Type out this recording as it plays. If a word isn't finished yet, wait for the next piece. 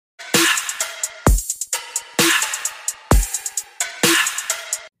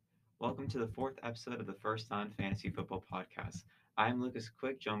Welcome to the fourth episode of the First On Fantasy Football Podcast. I'm Lucas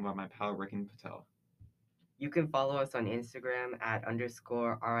Quick, joined by my pal Ricken Patel. You can follow us on Instagram at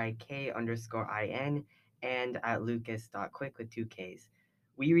underscore RIK underscore IN and at lucas.quick with two Ks.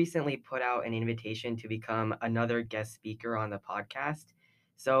 We recently put out an invitation to become another guest speaker on the podcast.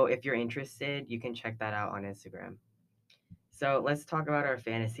 So if you're interested, you can check that out on Instagram. So let's talk about our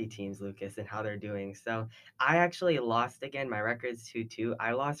fantasy teams, Lucas, and how they're doing. So I actually lost again. My record's 2-2.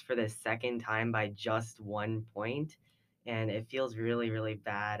 I lost for the second time by just 1 point. And it feels really, really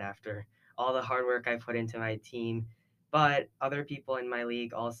bad after all the hard work I put into my team. But other people in my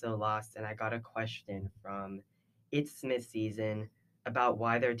league also lost. And I got a question from It's Smith Season about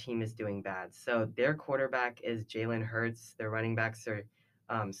why their team is doing bad. So their quarterback is Jalen Hurts. Their running backs are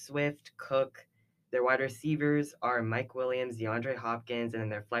Swift, Cook. Their wide receivers are Mike Williams, DeAndre Hopkins, and then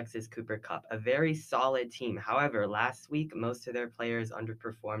their flex is Cooper Kupp. A very solid team. However, last week, most of their players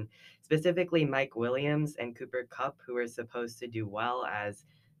underperformed, specifically Mike Williams and Cooper Kupp, who were supposed to do well as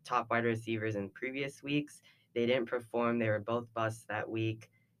top wide receivers in previous weeks. They didn't perform. They were both busts that week.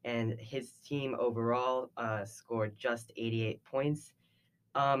 And his team overall scored just 88 points.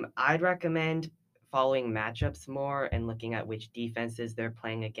 I'd recommend following matchups more and looking at which defenses they're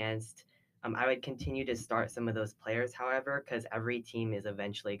playing against. I would continue to start some of those players, however, because every team is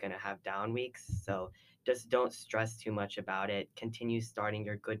eventually going to have down weeks. So just don't stress too much about it. Continue starting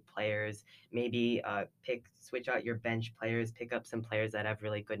your good players. Maybe switch out your bench players, pick up some players that have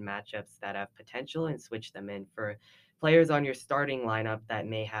really good matchups that have potential, and switch them in for players on your starting lineup that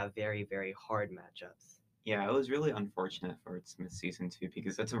may have very, very hard matchups. Yeah, it was really unfortunate for Smith season two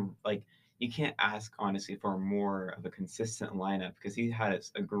because that's you can't ask honestly for more of a consistent lineup because he had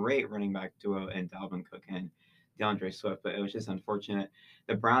a great running back duo in Dalvin Cook and DeAndre Swift, but it was just unfortunate.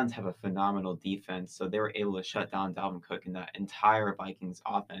 The Browns have a phenomenal defense, so they were able to shut down Dalvin Cook and that entire Vikings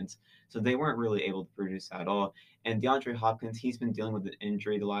offense. So they weren't really able to produce at all. And DeAndre Hopkins, he's been dealing with an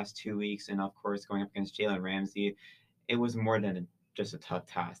injury the last 2 weeks, and of course going up against Jalen Ramsey, it was more than just a tough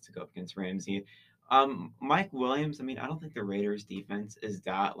task to go up against Ramsey. Mike Williams, I mean, I don't think the Raiders defense is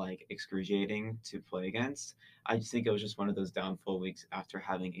that excruciating to play against. I just think it was just one of those downfall weeks after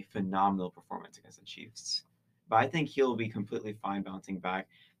having a phenomenal performance against the Chiefs. But I think he'll be completely fine bouncing back.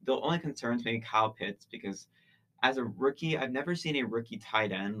 The only concerns maybe Kyle Pitts because as a rookie, I've never seen a rookie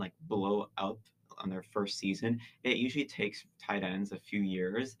tight end blow up on their first season. It usually takes tight ends a few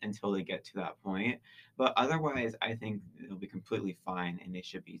years until they get to that point. But otherwise, I think they'll be completely fine and they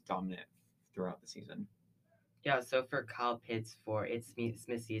should be dominant throughout the season. Yeah, so for Kyle Pitts for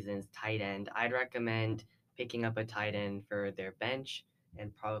Smith Season's tight end, I'd recommend picking up a tight end for their bench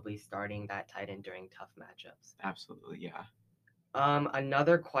and probably starting that tight end during tough matchups. Absolutely, yeah.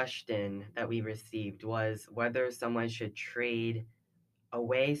 Another question that we received was whether someone should trade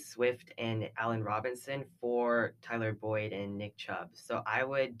away Swift and Allen Robinson for Tyler Boyd and Nick Chubb. So I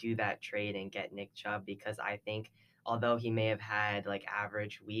would do that trade and get Nick Chubb because I think although he may have had like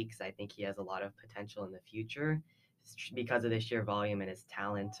average weeks, I think he has a lot of potential in the future because of the sheer volume and his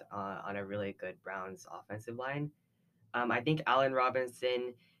talent on a really good Browns offensive line. I think Allen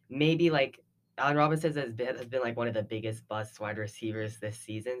Robinson has been like one of the biggest bust wide receivers this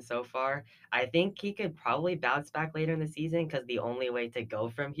season so far. I think he could probably bounce back later in the season because the only way to go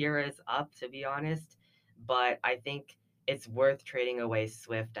from here is up, to be honest. But I think it's worth trading away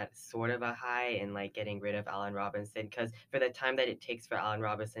Swift at sort of a high and like getting rid of Allen Robinson because for the time that it takes for Allen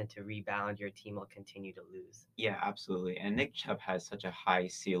Robinson to rebound, your team will continue to lose. Yeah, absolutely. And Nick Chubb has such a high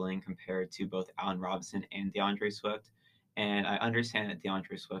ceiling compared to both Allen Robinson and DeAndre Swift. And I understand that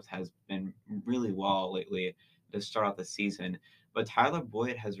DeAndre Swift has been really well lately to start off the season. But Tyler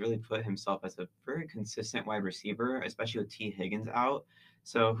Boyd has really put himself as a very consistent wide receiver, especially with T. Higgins out.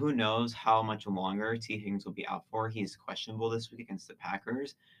 So who knows how much longer T. Higgins will be out for. He's questionable this week against the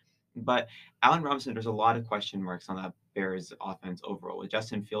Packers. But Allen Robinson, there's a lot of question marks on that Bears offense overall. With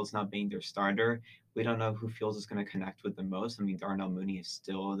Justin Fields not being their starter, we don't know who Fields is going to connect with the most. I mean, Darnell Mooney is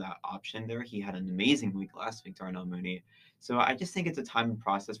still that option there. He had an amazing week last week, Darnell Mooney. So I just think it's a time and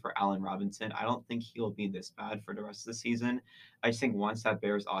process for Allen Robinson. I don't think he'll be this bad for the rest of the season. I just think once that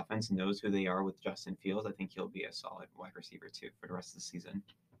Bears offense knows who they are with Justin Fields, I think he'll be a solid wide receiver too for the rest of the season.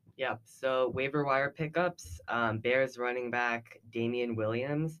 Yep. So waiver wire pickups, Bears running back Damian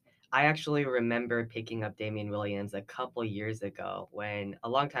Williams. I actually remember picking up Damian Williams a couple years ago a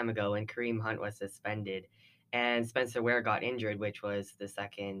long time ago when Kareem Hunt was suspended and Spencer Ware got injured, which was the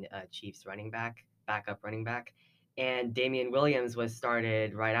second Chiefs backup running back. And Damian Williams was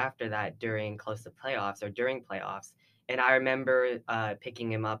started right after that during playoffs. And I remember picking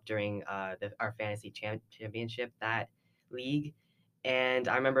him up during our fantasy championship that league And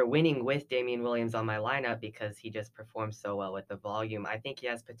I remember winning with Damian Williams on my lineup because he just performed so well with the volume. I think he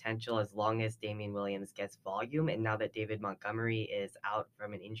has potential as long as Damian Williams gets volume. And now that David Montgomery is out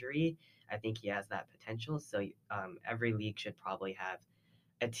from an injury, I think he has that potential. So every league should probably have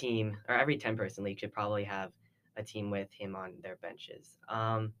a team, or every 10-person league should probably have a team with him on their benches.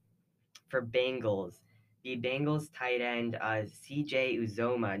 For Bengals, the Bengals tight end CJ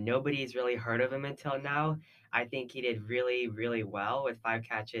Uzoma. Nobody's really heard of him until now. I think he did really, really well with 5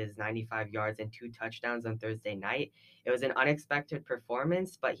 catches, 95 yards, and 2 touchdowns on Thursday night. It was an unexpected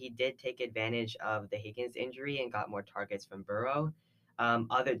performance, but he did take advantage of the Higgins injury and got more targets from Burrow.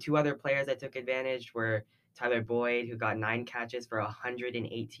 Other two other players that took advantage were Tyler Boyd, who got 9 catches for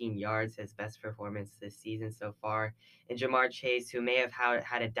 118 yards, his best performance this season so far, and Jamar Chase, who may have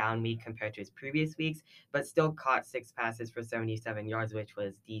had a down week compared to his previous weeks, but still caught 6 passes for 77 yards, which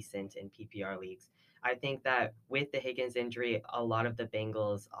was decent in PPR leagues. I think that with the Higgins injury, a lot of the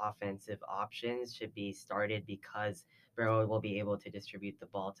Bengals' offensive options should be started because Burrow will be able to distribute the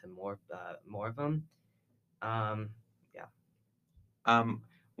ball to more of them. Um, yeah. Um,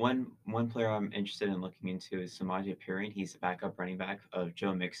 one player I'm interested in looking into is Samaje Perine. He's the backup running back of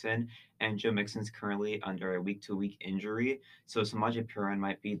Joe Mixon, and Joe Mixon's currently under a week-to-week injury. So Samaje Perine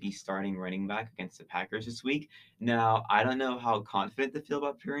might be the starting running back against the Packers this week. Now, I don't know how confident to feel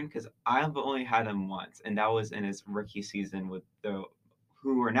about Perine because I've only had him once, and that was in his rookie season with the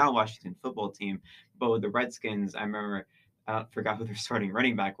who are now Washington football team. But with the Redskins, I remember I forgot who their starting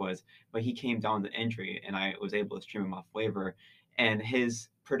running back was, but he came down with injury, and I was able to stream him off waiver and his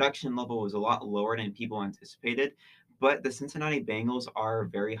production level was a lot lower than people anticipated. But the Cincinnati Bengals are a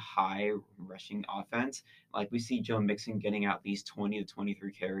very high rushing offense. Like we see Joe Mixon getting at least 20 to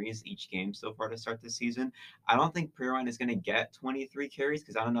 23 carries each game so far to start the season. I don't think Perine is going to get 23 carries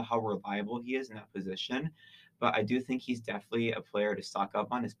because I don't know how reliable he is in that position. But I do think he's definitely a player to stock up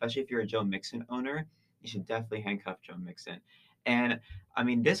on, especially if you're a Joe Mixon owner. You should definitely handcuff Joe Mixon. And I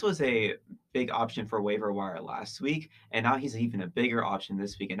mean, this was a big option for waiver wire last week, and now he's even a bigger option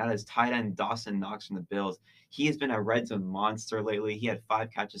this week, and that is tight end Dawson Knox from the Bills. He has been a red zone monster lately. He had 5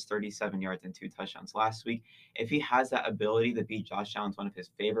 catches, 37 yards, and 2 touchdowns last week. If he has that ability to beat Josh Allen's one of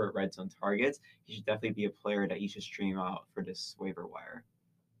his favorite red zone targets, he should definitely be a player that you should stream out for this waiver wire.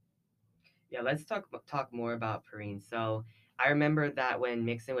 Yeah, let's talk more about Perine. So I remember that when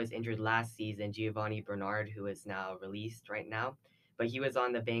Mixon was injured last season, Giovanni Bernard, who is now released right now, but he was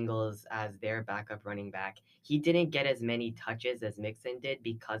on the Bengals as their backup running back. He didn't get as many touches as Mixon did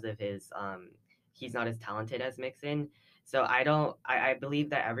because of his he's not as talented as Mixon. So I don't I believe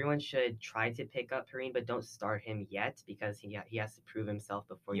that everyone should try to pick up Perine, but don't start him yet because he has to prove himself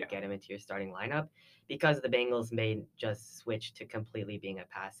before you Yeah. get him into your starting lineup because the Bengals may just switch to completely being a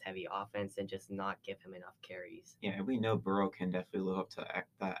pass heavy offense and just not give him enough carries. Yeah, we know Burrow can definitely live up to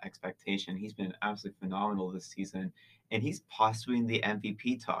that expectation. He's been absolutely phenomenal this season, and he's possibly in the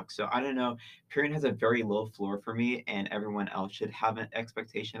MVP talk. So I don't know. Perrin has a very low floor for me, and everyone else should have an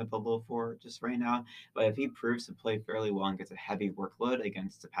expectation of a low floor just right now. But if he proves to play fairly well and gets a heavy workload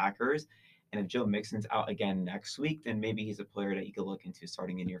against the Packers, and if Joe Mixon's out again next week, then maybe he's a player that you could look into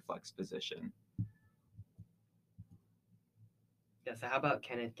starting in your flex position. Yeah, so how about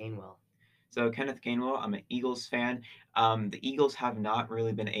Kenneth Gainwell? So Kenneth Gainwell, I'm an Eagles fan. The Eagles have not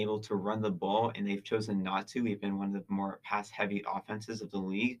really been able to run the ball, and they've chosen not to. We've been one of the more pass-heavy offenses of the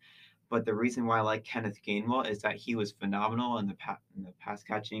league. But the reason why I like Kenneth Gainwell is that he was phenomenal in the pass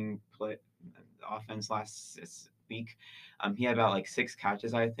catching play offense last this week. He had about like 6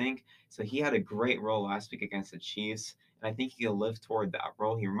 catches, I think. So he had a great role last week against the Chiefs, and I think he can live toward that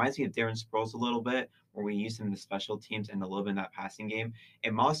role. He reminds me of Darren Sproles a little bit, where we used him in the special teams and a little bit in that passing game.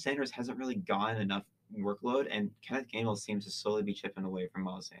 And Miles Sanders hasn't really gotten enough workload, and Kenneth Gainwell seems to slowly be chipping away from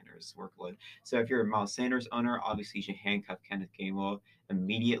Miles Sanders' workload. So if you're a Miles Sanders owner, obviously you should handcuff Kenneth Gainwell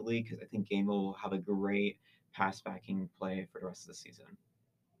immediately because I think Gainwell will have a great pass backing play for the rest of the season.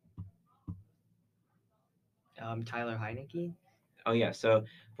 Tyler Heineke. Oh yeah, so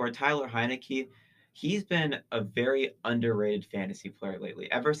for Tyler Heineke, he's been a very underrated fantasy player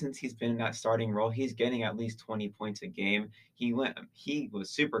lately. Ever since he's been in that starting role, he's getting at least 20 points a game. He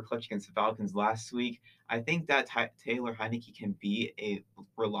was super clutch against the Falcons last week. I think that Taylor Heineke can be a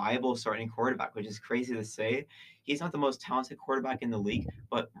reliable starting quarterback, which is crazy to say. He's not the most talented quarterback in the league,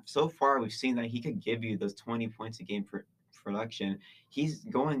 but so far we've seen that he could give you those 20 points a game for production. He's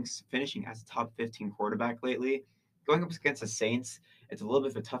going finishing as a top 15 quarterback lately going up against the Saints, it's a little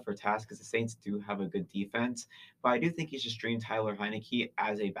bit of a tougher task because the Saints do have a good defense. But I do think you should stream Tyler Heineke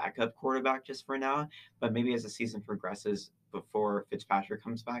as a backup quarterback just for now. But maybe as the season progresses, before Fitzpatrick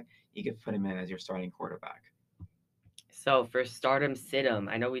comes back, you could put him in as your starting quarterback. So for stardom, sit 'em.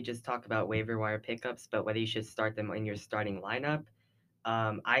 I know we just talked about waiver wire pickups, but whether you should start them in your starting lineup,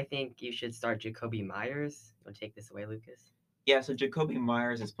 I think you should start Jacoby Myers. You'll take this away, Lucas. Yeah, so Jacoby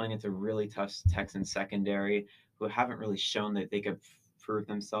Myers is playing against a really tough Texans secondary who haven't really shown that they could prove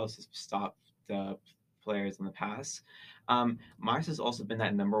themselves to stop the players in the past. Myers has also been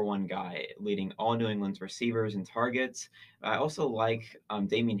that number one guy, leading all New England's receivers and targets. I also like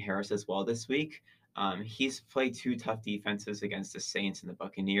Damien Harris as well this week. He's played two tough defenses against the Saints and the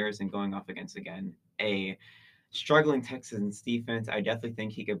Buccaneers, and going off against again a struggling Texans defense. I definitely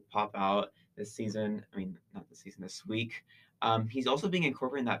think he could pop out this season. I mean, not this season, this week. He's also being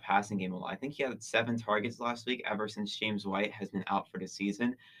incorporated in that passing game a lot. I think he had 7 targets last week ever since James White has been out for the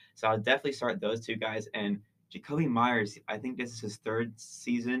season. So I'll definitely start those two guys. And Jacoby Myers, I think this is his third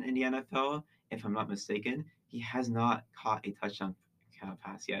season in the NFL, if I'm not mistaken. He has not caught a touchdown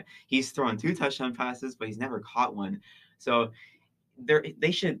pass yet. He's thrown 2 touchdown passes, but he's never caught one. So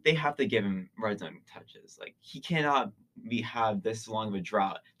they have to give him red zone touches. Like he cannot have this long of a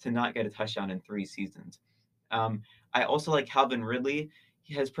drought to not get a touchdown in 3 seasons. Um, I also like Calvin Ridley.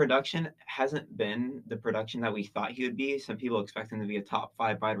 His production hasn't been the production that we thought he would be. Some people expect him to be a top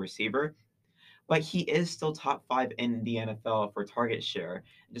 5 wide receiver, but he is still top 5 in the NFL for target share.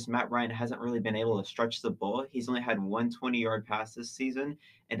 Just Matt Ryan hasn't really been able to stretch the ball. He's only had one 20-yard pass this season,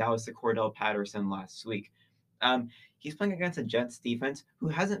 and that was to Cordell Patterson last week. He's playing against a Jets defense who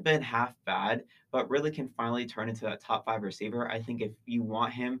hasn't been half bad, but really can finally turn into that top 5 receiver. I think if you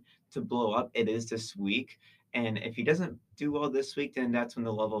want him to blow up, it is this week. And if he doesn't do well this week, then that's when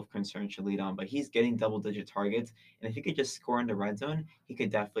the level of concern should lead on. But he's getting double-digit targets, and if he could just score in the red zone, he could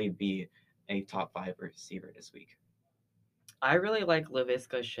definitely be a top 5 receiver this week. I really like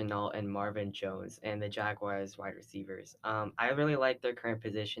Laviska Shenault and Marvin Jones and the Jaguars wide receivers. I really like their current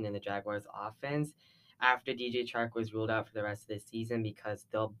position in the Jaguars offense after DJ Chark was ruled out for the rest of the season because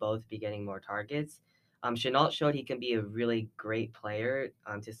they'll both be getting more targets. Shenault showed he can be a really great player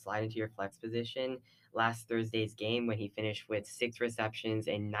to slide into your flex position last Thursday's game when he finished with 6 receptions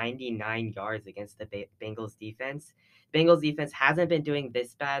and 99 yards against the Bengals defense. Bengals defense hasn't been doing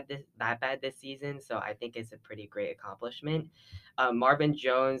that bad this season, so I think it's a pretty great accomplishment. Marvin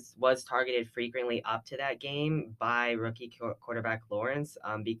Jones was targeted frequently up to that game by rookie quarterback Lawrence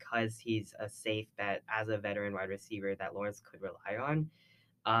because he's a safe bet as a veteran wide receiver that Lawrence could rely on.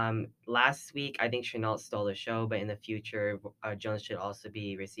 Last week, I think Chenault stole the show, but in the future, Jones should also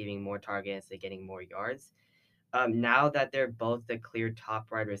be receiving more targets and getting more yards. Now that they're both the clear top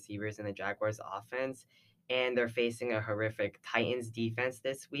wide receivers in the Jaguars offense and they're facing a horrific Titans defense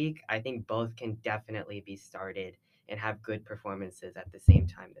this week, I think both can definitely be started and have good performances at the same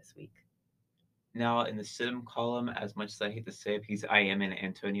time this week. Now, in the Sidham column, as much as I hate to say it, I am an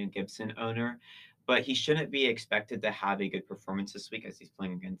Antonio Gibson owner, but he shouldn't be expected to have a good performance this week as he's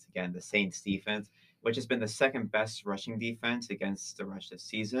playing against, again, the Saints defense, which has been the second best rushing defense against the rush this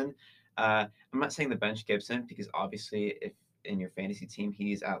season. I'm not saying the bench Gibson because obviously, if in your fantasy team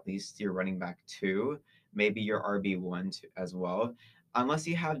he's at least your running back 2, maybe your RB1 as well. Unless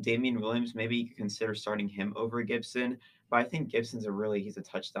you have Damian Williams, maybe you could consider starting him over Gibson. But I think Gibson's he's a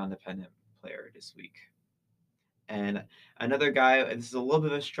touchdown dependent player this week. And another guy, this is a little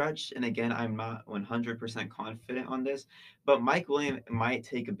bit of a stretch, and again, I'm not 100% confident on this, but Mike Williams might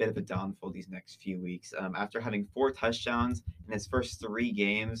take a bit of a downfall these next few weeks. After having 4 touchdowns in his first 3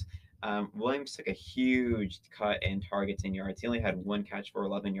 games, Williams took a huge cut in targets and yards. He only had 1 catch for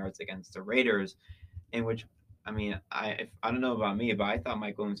 11 yards against the Raiders, in which I don't know about me, but I thought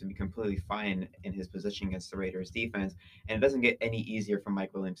Mike Williams would be completely fine in his position against the Raiders defense, and it doesn't get any easier for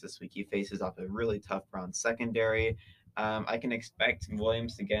Mike Williams this week. He faces off a really tough Brown secondary. I can expect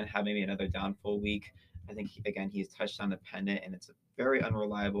Williams to again have maybe another downfall week. I think again he's touchdown dependent, and it's very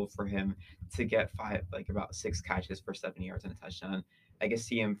unreliable for him to get about 6 catches for 7 yards and a touchdown. I can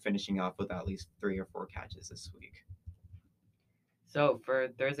see him finishing off with at least 3 or 4 catches this week. So for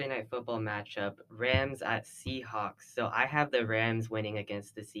Thursday night football matchup, Rams at Seahawks. So I have the Rams winning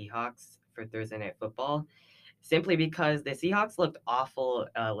against the Seahawks for Thursday night football, simply because the Seahawks looked awful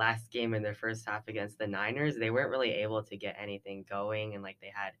last game in their first half against the Niners. They weren't really able to get anything going, and like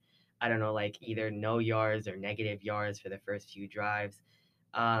they had, I don't know, like either no yards or negative yards for the first few drives.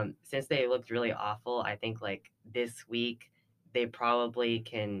 Since they looked really awful, I think like this week they probably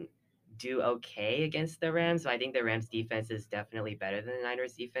can do okay against the Rams. So I think the Rams defense is definitely better than the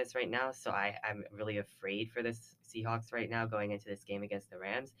Niners defense right now. So I'm really afraid for the Seahawks right now going into this game against the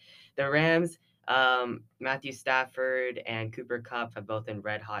Rams. The Rams, Matthew Stafford and Cooper Kupp have both been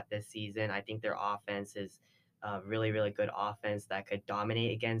red hot this season. I think their offense is a really, really good offense that could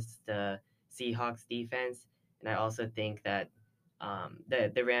dominate against the Seahawks defense. And I also think that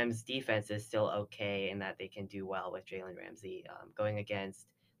the Rams defense is still okay in that they can do well with Jalen Ramsey going against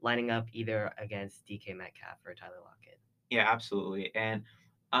lining up either against DK Metcalf or Tyler Lockett. Yeah, absolutely. And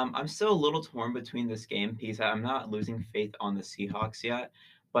I'm still a little torn between this game because I'm not losing faith on the Seahawks yet,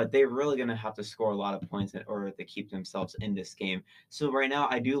 but they're really going to have to score a lot of points in order to keep themselves in this game. So right now,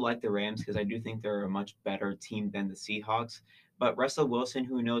 I do like the Rams because I do think they're a much better team than the Seahawks. But Russell Wilson,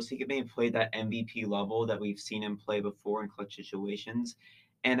 who knows, he could maybe play that MVP level that we've seen him play before in clutch situations.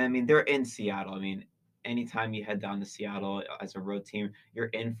 And I mean, they're in Seattle. I mean, anytime you head down to Seattle as a road team, you're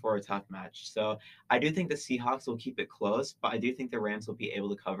in for a tough match. So I do think the Seahawks will keep it close, but I do think the Rams will be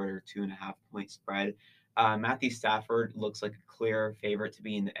able to cover their 2.5 point spread. Matthew Stafford looks like a clear favorite to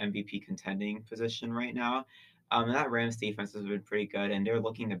be in the MVP contending position right now. And that Rams defense has been pretty good, and they're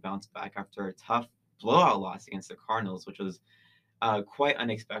looking to bounce back after a tough blowout loss against the Cardinals, which was quite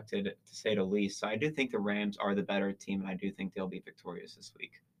unexpected to say the least. So I do think the Rams are the better team, and I do think they'll be victorious this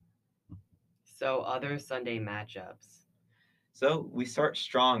week. So other Sunday matchups. So we start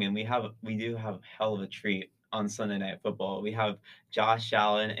strong, and we do have a hell of a treat on Sunday Night Football. We have Josh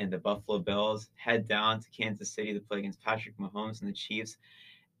Allen and the Buffalo Bills head down to Kansas City to play against Patrick Mahomes and the Chiefs.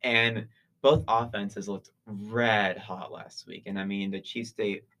 And both offenses looked red hot last week. And I mean, the Chiefs,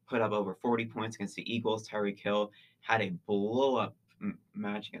 they put up over 40 points against the Eagles. Tyreek Hill had a blow up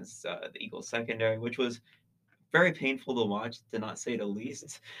match against the Eagles secondary, which was very painful to watch, to not say the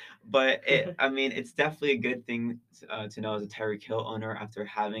least. But I mean, it's definitely a good thing to know as a Tyreek Hill owner after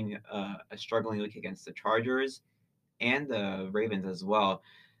having a struggling week against the Chargers and the Ravens as well.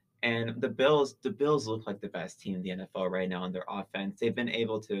 And the Bills look like the best team in the NFL right now in their offense. They've been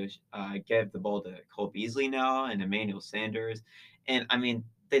able to give the ball to Cole Beasley now and Emmanuel Sanders, and I mean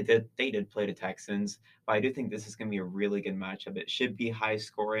they did play the Texans, but I do think this is going to be a really good matchup. It should be high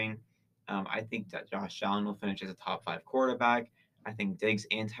scoring. I think that Josh Allen will finish as a top 5 quarterback. I think Diggs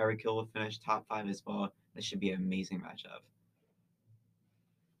and Tyreek Hill will finish top 5 as well. This should be an amazing matchup.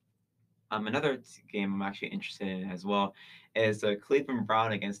 Another game I'm actually interested in as well is the Cleveland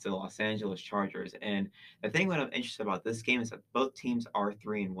Brown against the Los Angeles Chargers. And the thing that I'm interested about this game is that both teams are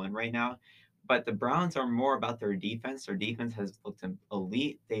 3-1 right now, but the Browns are more about their defense. Their defense has looked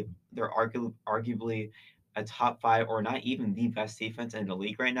elite. They're arguably a top 5 or not even the best defense in the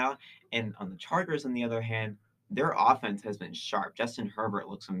league right now. And on the Chargers, on the other hand, their offense has been sharp. Justin Herbert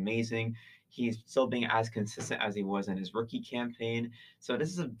looks amazing. He's still being as consistent as he was in his rookie campaign. So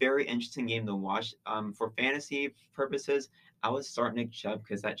this is a very interesting game to watch. For fantasy purposes, I would start Nick Chubb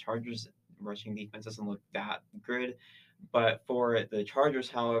because that Chargers rushing defense doesn't look that good. But for the Chargers,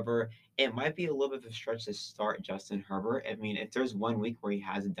 however, it might be a little bit of a stretch to start Justin Herbert. I mean, if there's one week where he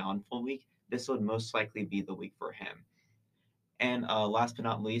has a downfall week, this would most likely be the week for him. And last but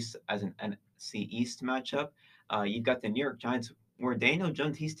not least, as an NFC East matchup, you've got the New York Giants, where Daniel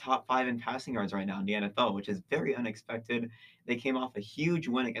Jones, he's top 5 in passing yards right now in the NFL, which is very unexpected. They came off a huge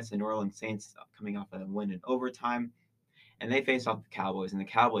win against the New Orleans Saints, coming off a win in overtime, and they faced off the Cowboys, and the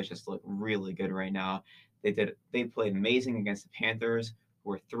Cowboys just look really good right now. They played amazing against the Panthers, who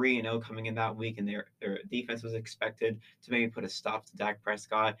were 3-0 coming in that week, and their defense was expected to maybe put a stop to Dak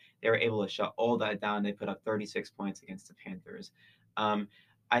Prescott. They were able to shut all that down. They put up 36 points against the Panthers. Um,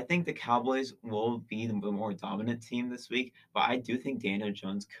 I think the Cowboys will be the more dominant team this week, but I do think Daniel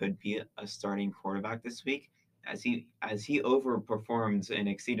Jones could be a starting quarterback this week. As he overperformed and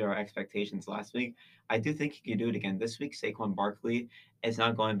exceeded our expectations last week, I do think he could do it again this week. Saquon Barkley is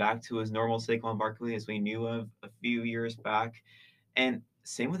not going back to his normal Saquon Barkley as we knew of a few years back. And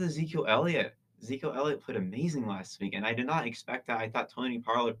same with Ezekiel Elliott. Ezekiel Elliott played amazing last week, and I did not expect that. I thought Tony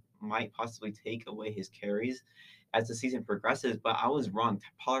Pollard might possibly take away his carries as the season progresses, but I was wrong.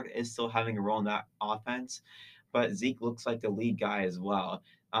 Pollard is still having a role in that offense, but Zeke looks like the lead guy as well.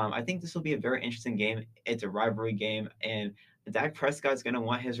 I think this will be a very interesting game. It's a rivalry game, and Dak Prescott's going to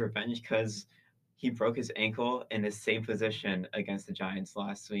want his revenge because he broke his ankle in the same position against the Giants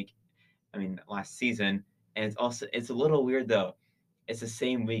last week. I mean, last season. And it's a little weird though. It's the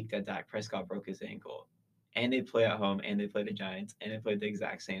same week that Dak Prescott broke his ankle. And they play at home, and they play the Giants, and they play at the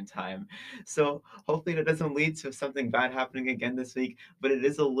exact same time. So hopefully that doesn't lead to something bad happening again this week. But it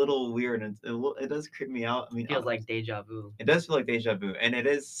is a little weird, and it does creep me out. I mean, Feels like deja vu. it does feel like deja vu, and it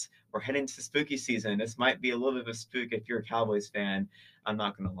is. We're heading to spooky season. This might be a little bit of a spook if you're a Cowboys fan. I'm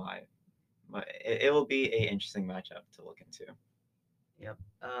not gonna lie, but it will be a interesting matchup to look into. Yep.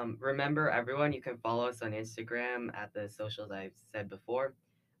 Remember, everyone, you can follow us on Instagram at the socials I've said before.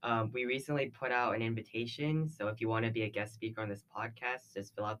 We recently put out an invitation, so if you want to be a guest speaker on this podcast,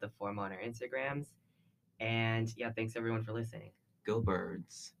 just fill out the form on our Instagrams. And yeah, thanks everyone for listening. Go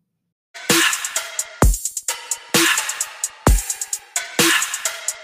Birds.